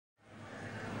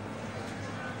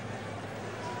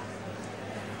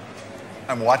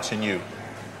I'm watching you.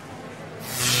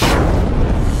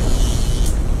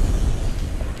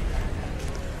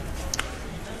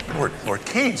 Lord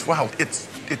Keynes, wow, it's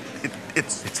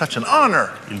such an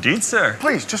honor. Indeed, sir.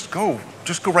 Please, just go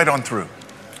right on through.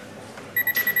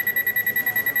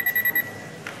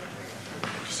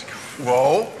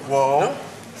 Whoa. No.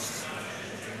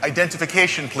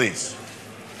 Identification, please.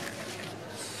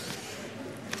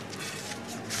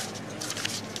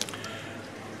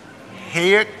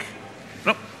 Hayek?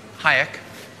 Nope, Hayek.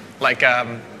 Like,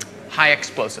 high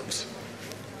explosives.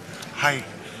 High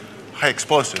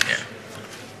explosives? Yeah.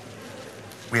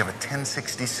 We have a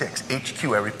 1066. HQ,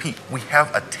 I repeat, we have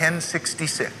a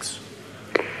 1066.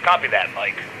 Copy that,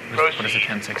 Mike. What is a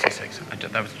 1066?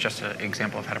 That was just an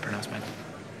example of how to pronounce mine.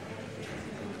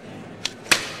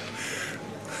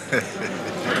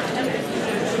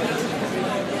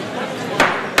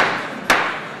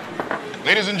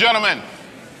 Ladies and gentlemen,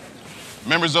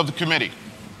 members of the committee,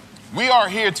 we are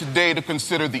here today to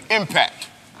consider the impact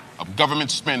of government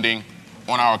spending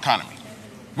on our economy.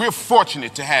 We're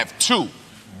fortunate to have two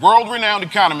world-renowned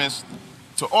economists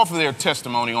to offer their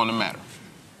testimony on the matter.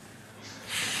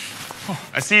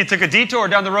 I see you took a detour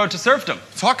down the road to serfdom.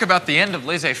 Talk about the end of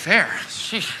laissez-faire.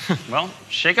 Sheesh. Well,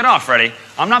 shake it off, Freddie.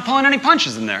 I'm not pulling any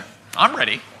punches in there. I'm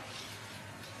ready.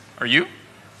 Are you?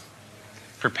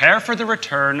 Prepare for the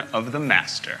return of the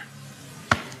master.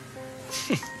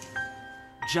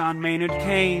 John Maynard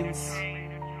Keynes,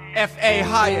 F.A.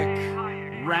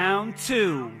 Hayek, round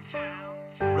 2.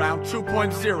 Round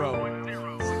 2.0.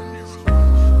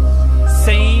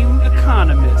 Same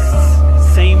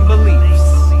economists, same beliefs.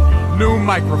 New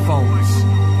microphones,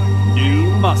 new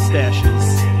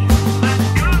mustaches.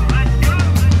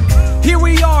 Here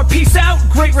we are, peace out,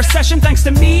 Great Recession. Thanks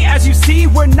to me, as you see,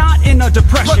 we're not in a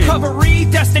depression. Recovery,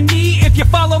 destiny, if you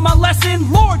follow my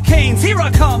lesson. Lord Keynes, here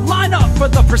I come, line up for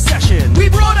the procession. We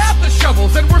brought out the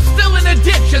shovels and we're still in a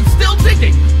ditch and still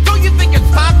digging. Don't you think it's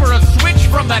time for a switch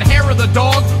from that hair of the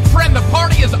dog? Friend, the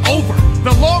party is over.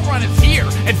 The long run is here.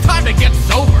 It's time to get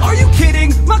sober. Are you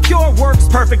kidding? My cure works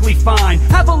perfectly fine.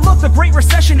 Have a look, the Great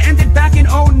Recession ended back in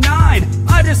 '09.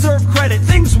 I deserve credit,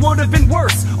 things would have been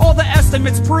worse. All the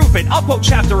estimates prove it, I'll quote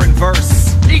chapter and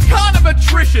verse.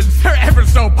 Econometricians, they're ever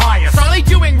so biased. Are they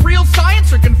doing real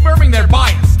science or confirming their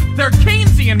bias? Their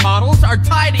Keynesian models are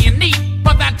tidy and neat,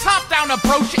 but that top-down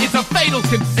approach is a fatal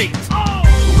conceit.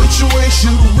 Which way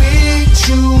should we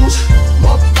choose?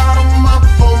 More bottom up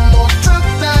or more top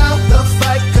down? The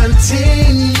fight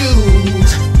continues.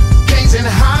 Keynes and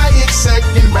Hayek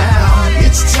second round.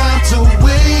 It's time to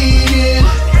weigh in.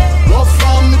 More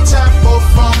from the top or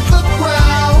from the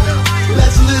ground.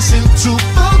 Let's listen to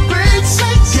the great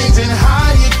saints. Keynes and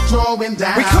Hayek throwing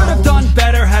down. We could have done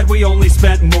better had we only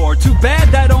spent more. Too bad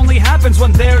that only happens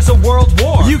when there's a world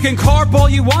war. You can carp all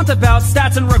you want about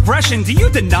stats and regression. Do you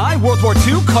deny World War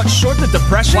II cut short the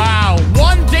Depression? Wow,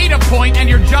 one data point and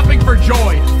you're jumping for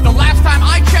joy. The last time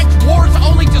I checked, wars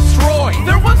only destroy.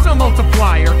 There was no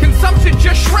multiplier. Consumption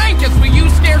just shrank as we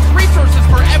used scarce resources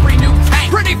for every new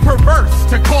tank. Pretty perverse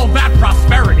to call that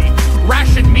prosperity.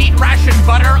 Ration meat, ration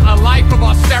butter, a life of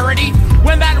austerity.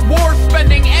 When that war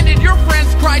spending ended, your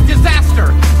friends cried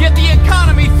disaster. Yet the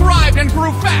economy thrived and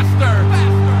grew faster.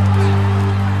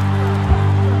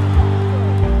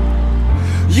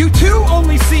 You too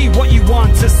only see what you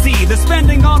want to see. The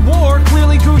spending on war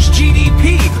clearly goosed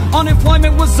GDP.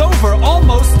 Unemployment was over,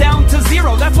 almost down to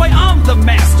zero. That's why I'm the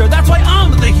master, that's why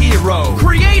I'm the hero.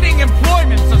 Creating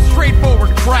employment's a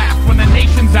straightforward craft when the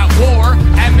nation's at war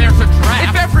and there's a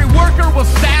draft. If every worker was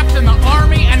staffed in the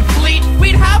army and fleet,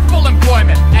 we'd have full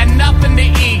employment and nothing to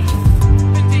eat.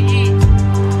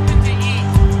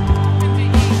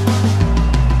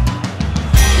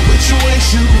 Which way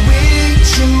should we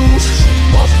choose?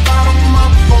 More bottom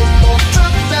up or more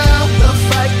top down? The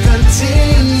fight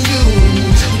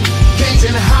continues. Keynes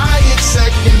and Hayek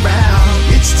second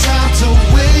round. It's time to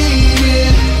weigh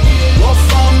in. More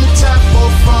from the top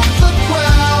or from the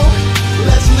ground.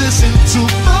 Let's listen to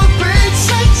the great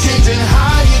saints. Keynes and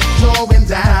Hayek throwing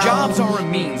down. Jobs are a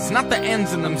means, not the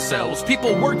ends in themselves.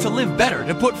 People work to live better,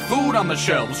 to put food on the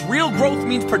shelves. Real growth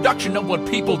means production of what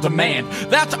people demand.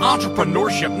 That's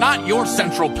entrepreneurship, not your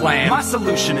central plan. My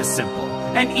solution is simple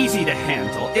and easy to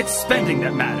handle. It's spending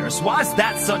that matters. Why's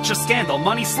that such a scandal?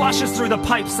 Money sloshes through the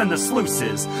pipes and the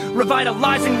sluices,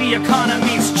 revitalizing the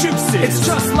economy's juices. It's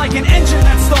just like an engine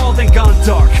that's stalled and gone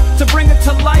dark. To bring it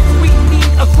to life, we need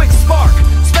a quick spark.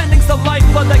 Spending's the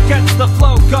lifeblood that gets the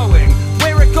flow going.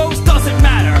 Where it goes doesn't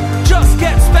matter, just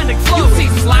get spending flowing. You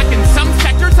see slack in some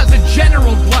sectors as a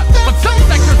general glut, but some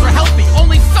sectors are healthy,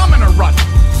 only some in a rut.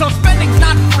 So spending's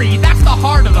not free, that's the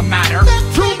heart of the matter.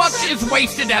 Too much is wasted.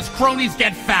 wasted as cronies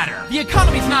get fatter. The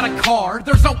economy's not a car,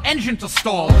 there's no engine to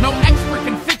stall. No expert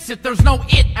can fix it, there's no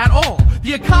it at all.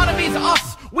 The economy's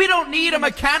us, we don't need a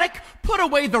mechanic. Put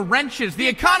away the wrenches, the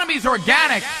economy's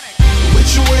organic.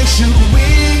 Which way should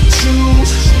we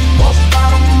choose? More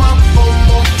bottom up or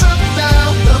more top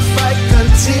down? The fight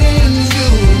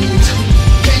continues.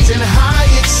 Keynes and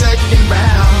Hayek second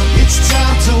round. It's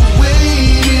time to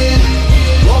win.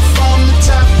 War from the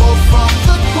top or from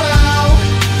the ground.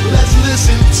 Let's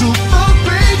listen to the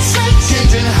great say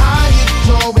Keynes and Hayek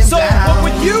going So down.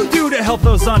 what would you do to help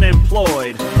those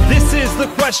unemployed? This is the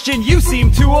question you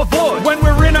seem to avoid. When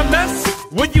we're in a mess,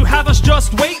 would you have us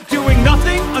just wait, doing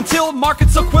nothing until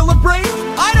markets equilibrate?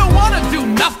 I don't want to do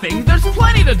nothing, there's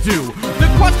plenty to do.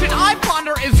 The question I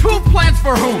ponder is who plans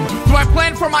for whom? Do I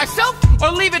plan for myself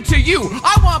or leave it to you?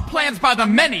 I want plans by the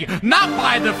many, not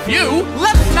by the few.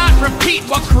 Let's not repeat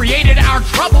what created our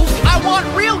troubles. I want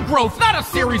real growth, not a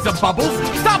series of bubbles.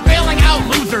 Stop bailing out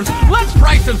losers, let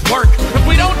prices work. If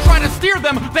we don't try to steer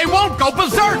them, they won't go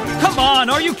berserk. Come on,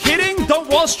 are you kidding? Don't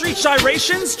Wall Street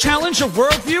gyrations challenge a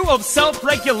worldview of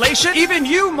self-regulation? Even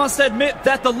you must admit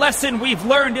that the lesson we've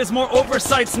learned is more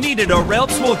oversight's needed or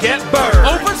else we'll get burned.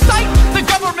 Oversight? The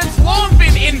government's long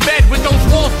been in bed with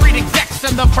those Wall Street execs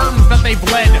and the firms that they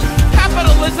bled.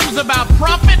 Capitalism's about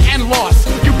profit and loss.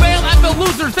 You bail at the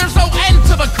losers, there's no end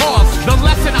to the cost. The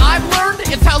lesson I've learned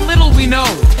is how little we know.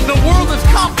 The world is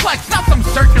complex, not some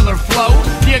circular flow.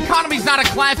 The economy's not a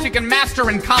class you can master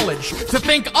in college. To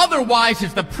think otherwise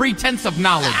is the pretense of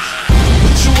knowledge.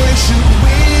 Which way should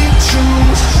we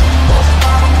choose? More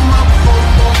bottom up or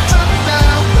more top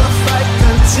down? The fight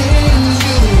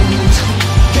continues.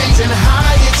 Keynes and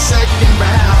Hayek second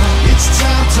round. It's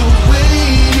time to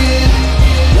win.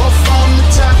 War from the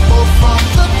top or from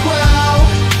the ground.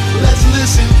 Let's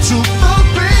listen to the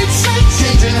great say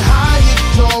Keynes and Hayek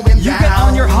going down. You get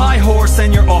on your high horse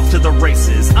and you're off to the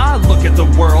races. I look at the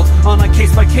world on a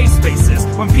case-by-case basis.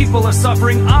 When people are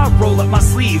suffering, I roll up my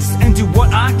sleeves and do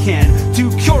what I can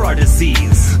to cure our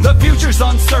disease. The future's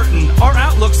uncertain, our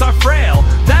outlooks are frail.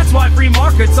 That's why free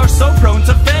markets are so prone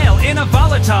to fail. In a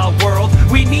volatile world,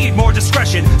 we need more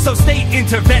discretion, so state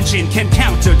intervention can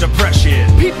counter depression.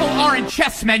 People aren't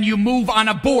chessmen you move on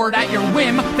a board at your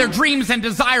whim, their dreams and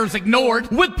desires ignored.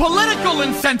 With political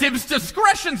incentives,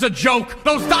 discretion's a joke.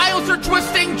 Those dials are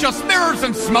twisting, just mirrors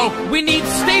and smoke. We need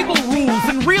stable rules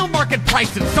and real market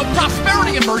prices, so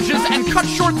prosperity emerges and cuts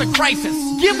short the crisis.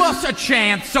 Give us a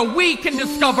chance so we can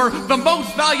discover the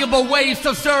most valuable ways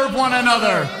to serve one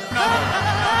another.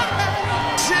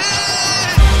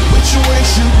 Which way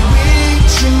should we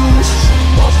choose?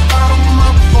 More bottom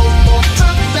up or more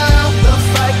top down? The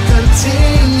fight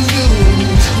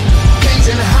continues. Keynes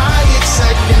and Hayek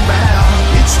second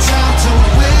round. It's time to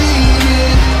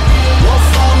win. War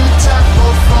from the top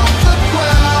or from the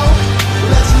ground.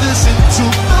 Let's listen to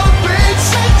the great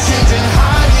say Keynes and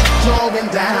Hayek going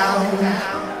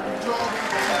down.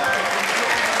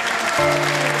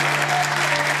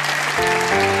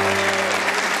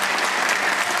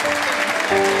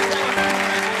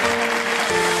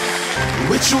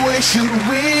 Which way should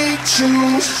we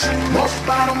choose? More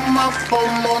bottom up or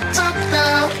more top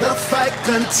down? The fight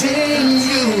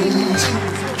continues.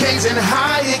 Keynes and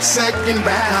Hayek second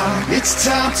round. It's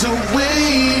time to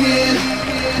win.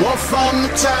 War from the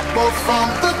top or from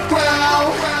the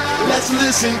ground. Let's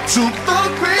listen to the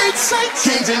great say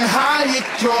Keynes and Hayek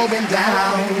going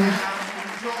down.